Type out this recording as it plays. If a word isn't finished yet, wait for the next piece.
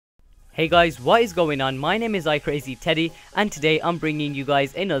Hey guys, what is going on? My name is iCrazyTeddy and today I'm bringing you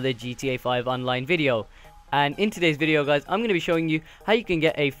guys another GTA 5 online video. And in today's video guys, I'm going to be showing you how you can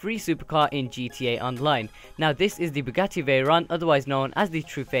get a free supercar in GTA Online. Now this is the Bugatti Veyron, otherwise known as the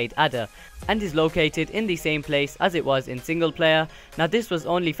Truffade adder, and is located in the same place as it was in single player. Now this was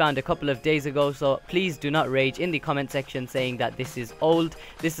only found a couple of days ago, so please do not rage in the comment section saying that this is old.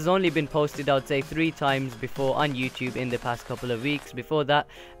 This has only been posted, I would say, 3 times before on YouTube in the past couple of weeks. Before that,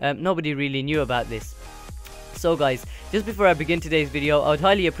 nobody really knew about this. So guys, just before I begin today's video, I would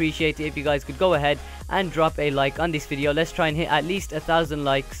highly appreciate it if you guys could go ahead and drop a like on this video. Let's try and hit at least 1,000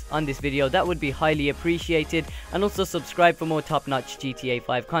 likes on this video. That would be highly appreciated. And also subscribe for more top-notch GTA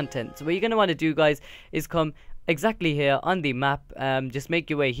 5 content. So what you're going to want to do guys is come exactly here on the map. Just make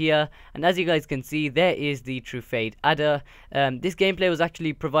your way here, and as you guys can see, there is the Truffade adder. This gameplay was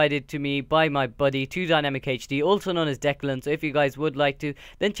actually provided to me by my buddy 2Dynamic HD, also known as Declan. So if you guys would like to,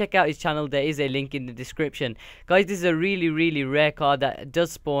 then check out his channel. There is a link in the description. Guys, this is a really rare car that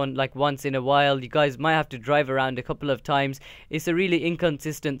does spawn like once in a while. You guys might have to drive around a couple of times. It's a really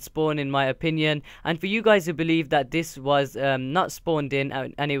inconsistent spawn in my opinion, and for you guys who believe that this was not spawned in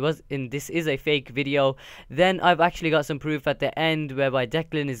and it was in, this is a fake video, then I've actually got some proof at the end whereby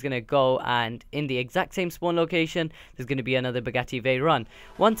Declan is going to go, and in the exact same spawn location there's going to be another Bugatti Veyron.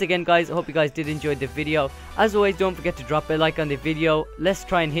 Once again guys, I hope you guys did enjoy the video. As always, don't forget to drop a like on the video. Let's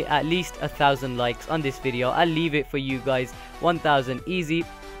try and hit at least 1,000 likes on this video. I'll leave it for you guys, 1,000 easy.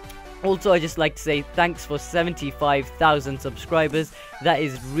 Also, I just like to say thanks for 75,000 subscribers. That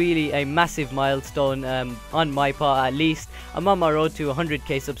is really a massive milestone on my part at least. I'm on my road to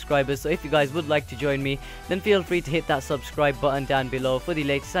 100k subscribers, so if you guys would like to join me, then feel free to hit that subscribe button down below for the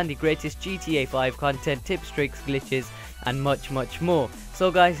latest and the greatest GTA 5 content, tips, tricks, glitches, and much more. So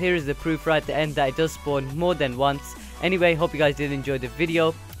guys, here is the proof right at the end that it does spawn more than once. Anyway, hope you guys did enjoy the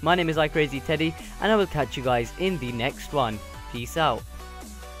video. My name is iCrazyTeddy, and I will catch you guys in the next one. Peace out.